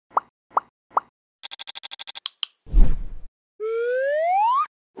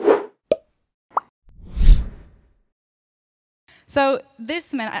So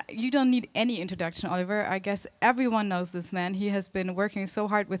this man, you don't need any introduction, Oliver. I guess everyone knows this man. He has been working so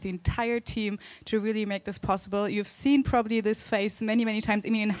hard with the entire team to really make this possible. You've seen probably this face many, many times. I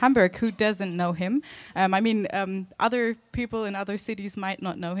mean, in Hamburg, who doesn't know him? Other people in other cities might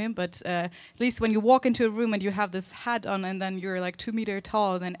not know him, but at least when you walk into a room and you have this hat on and then you're like 2 meters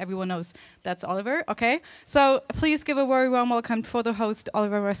tall, then everyone knows that's Oliver, okay? So please give a very warm welcome for the host,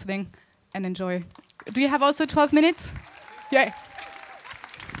 Oliver Roessling, and enjoy. Do you have also 12 minutes? Yeah.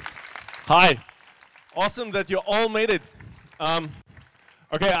 Hi. Awesome that you all made it.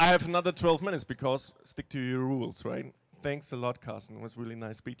 Okay, I have another 12 minutes because stick to your rules, right? Thanks a lot, Carsten. It was a really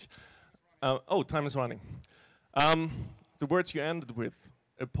nice speech. Oh, time is running. The words you ended with,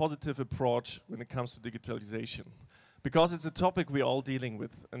 a positive approach when it comes to digitalization. Because it's a topic we're all dealing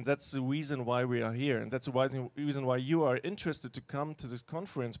with, and that's the reason why we are here, and that's the reason why you are interested to come to this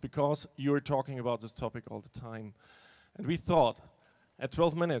conference, because you're talking about this topic all the time. And we thought, at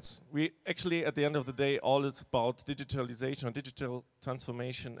 12 minutes, we actually, at the end of the day, all it's about digitalization or digital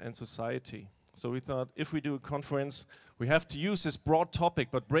transformation and society. So we thought, if we do a conference, we have to use this broad topic,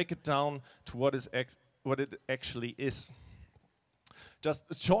 but break it down to what it actually is. Just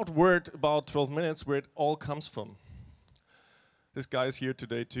a short word about 12 minutes, where it all comes from. This guy is here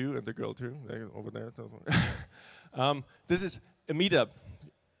today too, and the girl too, they're over there. This is a meetup.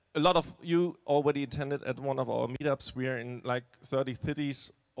 A lot of you already attended at one of our meetups. We are in like 30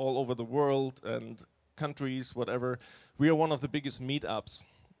 cities all over the world and countries, whatever. We are one of the biggest meetups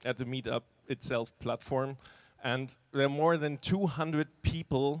at the meetup itself platform. And there are more than 200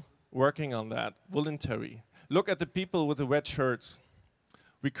 people working on that, voluntary. Look at the people with the red shirts.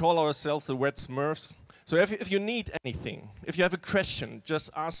 We call ourselves the red Smurfs. So if you need anything, if you have a question,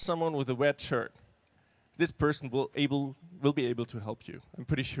 just ask someone with a red shirt. This person will be able to help you, I'm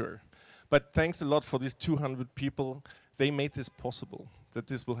pretty sure. But thanks a lot for these 200 people. They made this possible, that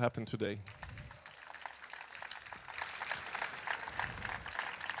this will happen today.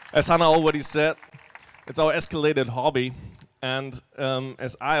 As Hannah already said, it's our escalated hobby. And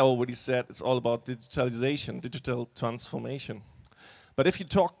as I already said, it's all about digitalization, digital transformation. But if you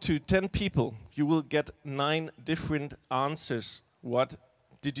talk to 10 people, you will get 9 different answers what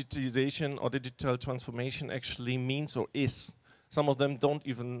digitalization or digital transformation actually means or is. Some of them don't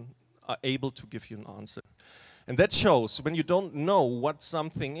even are able to give you an answer. And that shows when you don't know what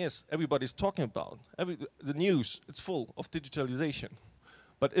something is, everybody's talking about. The news, it's full of digitalization.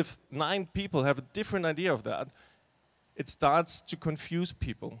 But if 9 people have a different idea of that, it starts to confuse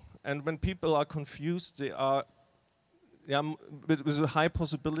people. And when people are confused, they are, with a high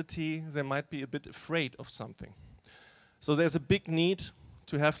possibility, they might be a bit afraid of something. So there's a big need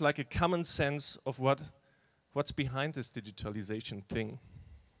to have like a common sense of what's behind this digitalization thing.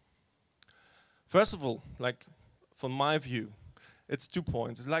 First of all, like from my view, it's 2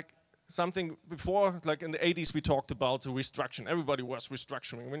 points. It's like something before, like in the 80s, we talked about the restructuring. Everybody was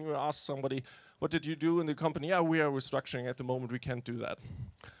restructuring. When you ask somebody, what did you do in the company? Yeah, we are restructuring at the moment. We can't do that.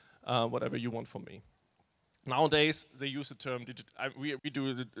 Whatever you want from me. Nowadays, they use the term, we do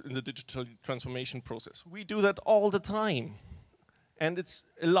it in the digital transformation process. We do that all the time. And it's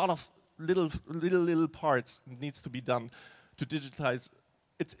a lot of little parts that needs to be done to digitize.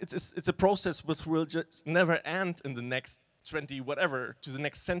 It's a process which will just never end in the next 20 whatever, to the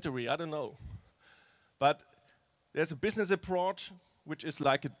next century, I don't know. But there's a business approach which is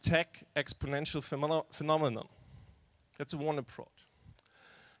like a tech exponential phenomenon. That's one approach.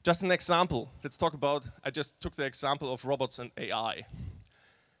 Just an example, let's talk about, I just took the example of robots and AI.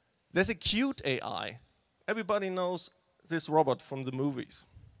 There's a cute AI. Everybody knows this robot from the movies,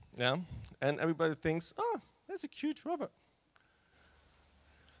 yeah? And everybody thinks, oh, that's a cute robot.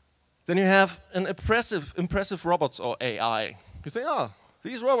 Then you have an impressive robots or AI. You think, oh,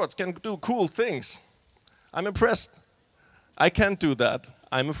 these robots can do cool things. I'm impressed. I can't do that.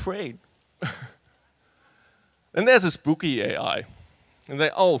 I'm afraid. Then there's a spooky AI. And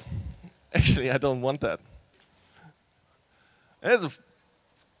they, oh, actually, I don't want that. And there's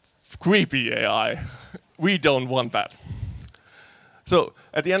a creepy AI. We don't want that. So,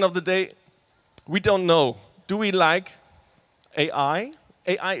 at the end of the day, we don't know. Do we like AI?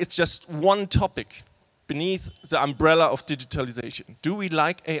 AI is just one topic beneath the umbrella of digitalization. Do we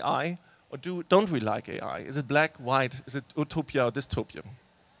like AI or don't we like AI? Is it black, white? Is it utopia or dystopia?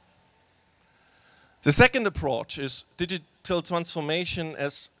 The second approach is digital transformation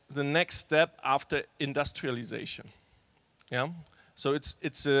as the next step after industrialization. Yeah? So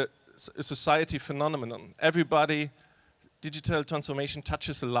it's a society phenomenon. Digital transformation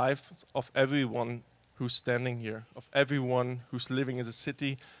touches the life of everyone who's standing here, of everyone who's living in the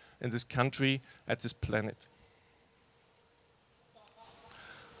city, in this country, at this planet.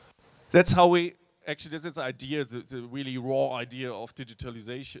 That's how we, actually this is the idea, the really raw idea of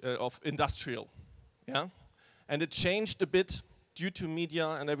digitalization, of industrial, yeah? And it changed a bit due to media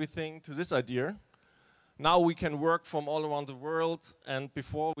and everything to this idea. Now we can work from all around the world, and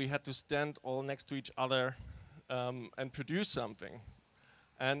before we had to stand all next to each other and produce something.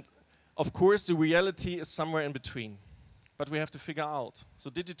 And of course the reality is somewhere in between, but we have to figure out. So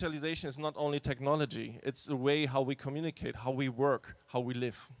digitalization is not only technology, it's the way how we communicate, how we work, how we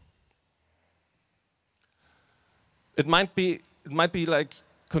live. It might be like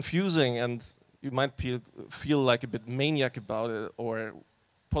confusing, and you might feel like a bit maniac about it, or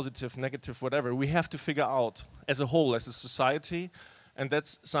positive, negative, whatever. We have to figure out as a whole, as a society, and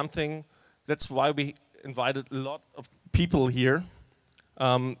that's something, that's why we invited a lot of people here,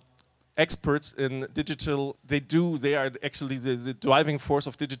 experts in digital. They are actually the driving force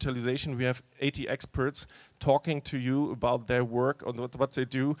of digitalization. We have 80 experts talking to you about their work, on what they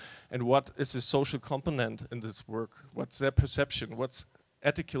do, and what is the social component in this work, what's their perception, what's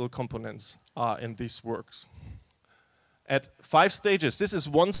ethical components are in these works. At 5 stages, this is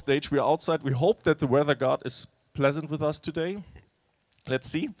one stage, we're outside. We hope that the weather god is pleasant with us today. Let's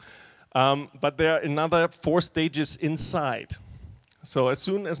see. But there are another 4 stages inside. So as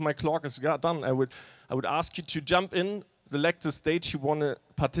soon as my clock is done, I would ask you to jump in, select the stage you want to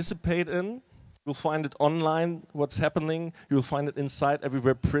participate in. You'll find it online, what's happening. You'll find it inside,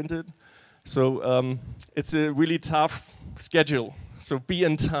 everywhere printed. So it's a really tough schedule. So be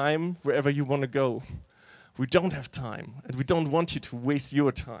in time wherever you want to go. We don't have time, and we don't want you to waste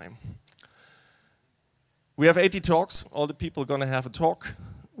your time. We have 80 talks. All the people are going to have a talk,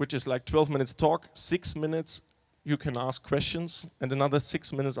 which is like 12 minutes talk, 6 minutes you can ask questions, and another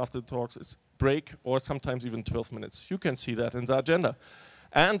 6 minutes after the talks is break, or sometimes even 12 minutes. You can see that in the agenda.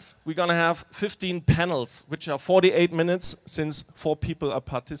 And we're going to have 15 panels, which are 48 minutes, since 4 people are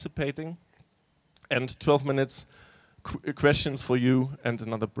participating, and 12 minutes questions for you, and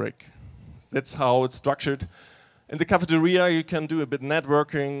another break. That's how it's structured. In the cafeteria, you can do a bit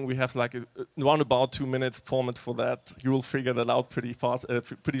networking. We have like a roundabout 2-minute format for that. You will figure that out pretty fast,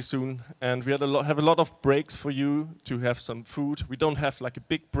 pretty soon. And we have a lot of breaks for you to have some food. We don't have like a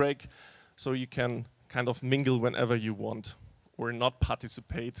big break, so you can kind of mingle whenever you want, or not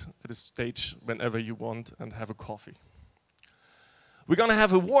participate at a stage whenever you want and have a coffee. We're gonna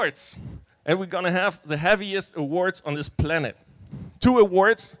have awards, and we're gonna have the heaviest awards on this planet. 2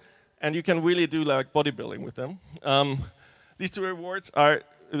 awards. And you can really do like bodybuilding with them. These 2 awards are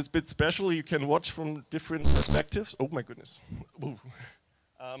a bit special. You can watch from different perspectives. Oh my goodness.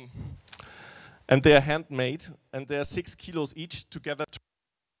 And they are handmade, and they are 6 kilos each together.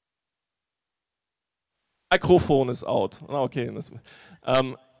 Microphone is out. Oh, okay.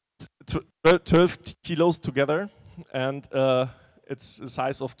 12 kilos together, and it's the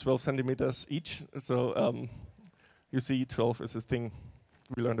size of 12 centimeters each. So you see, 12 is a thing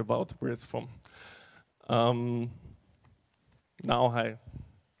we learned about where it's from.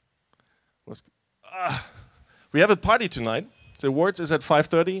 We have a party tonight. The awards is at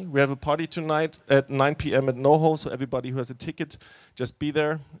 5:30. We have a party tonight at 9 p.m. at NoHo, so everybody who has a ticket, just be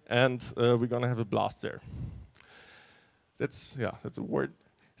there, and we're gonna have a blast there. That's a word.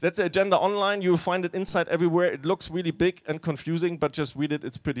 That's the agenda online. You'll find it inside everywhere. It looks really big and confusing, but just read it.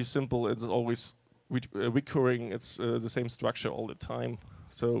 It's pretty simple. It's always recurring. It's the same structure all the time.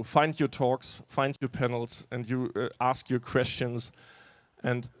 So find your talks, find your panels, and you ask your questions,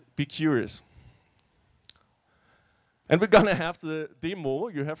 and be curious. And we're gonna have the demo.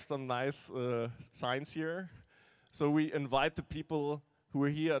 You have some nice signs here. So we invite the people who are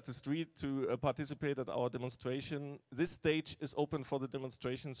here at the street to participate at our demonstration. This stage is open for the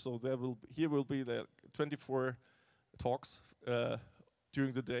demonstration, so here will be the 24 talks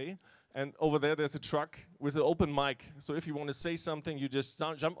during the day. And over there's a truck with an open mic. So if you want to say something, you just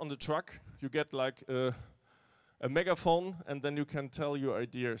jump on the truck. You get like a megaphone, and then you can tell your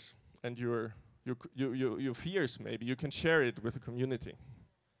ideas and your fears. Maybe you can share it with the community.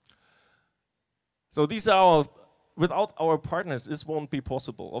 So these are without our partners, this won't be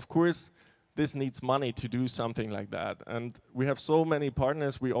possible. Of course, this needs money to do something like that. And we have so many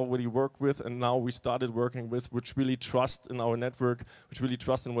partners we already work with, and now we started working with, which really trust in our network, which really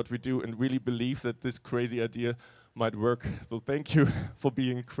trust in what we do, and really believe that this crazy idea might work. So thank you for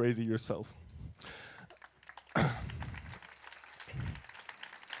being crazy yourself.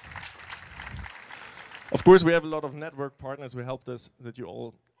 Of course, we have a lot of network partners who helped us, that you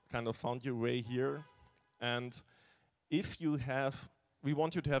all kind of found your way here. And if you have, we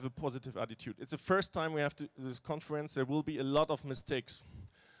want you to have a positive attitude. It's the first time we have this conference. There will be a lot of mistakes.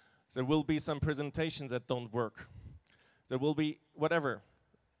 There will be some presentations that don't work. There will be whatever.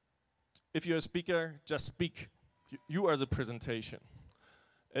 if you're a speaker, just speak. You are the presentation.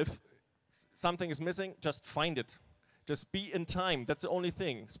 If something is missing, just find it. Just be in time. That's the only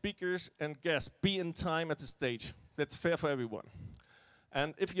thing. Speakers and guests, be in time at the stage. That's fair for everyone.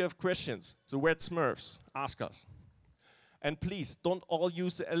 And if you have questions, the Wet Smurfs, ask us. And please, don't all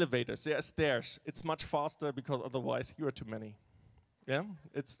use the elevators. There are stairs. It's much faster because otherwise you are too many. Yeah,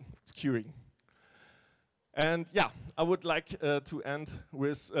 it's curing. And yeah, I would like to end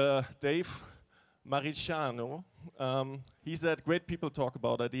with Dave Mariciano. He said, great people talk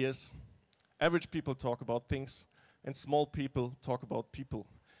about ideas, average people talk about things, and small people talk about people.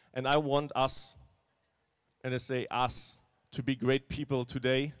 And I want us, and I say us, to be great people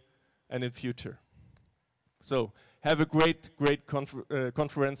today and in future. So have a great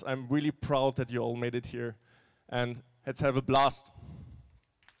conference. I'm really proud that you all made it here. And let's have a blast.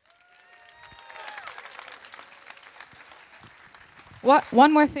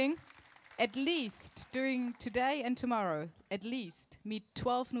 One more thing. At least during today and tomorrow, at least meet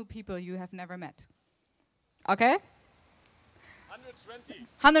 12 new people you have never met. Okay? 120.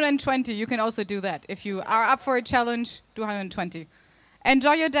 120, you can also do that. If you are up for a challenge, do 120.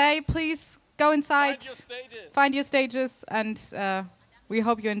 Enjoy your day, please go inside, find your stages, and we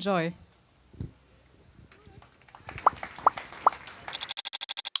hope you enjoy.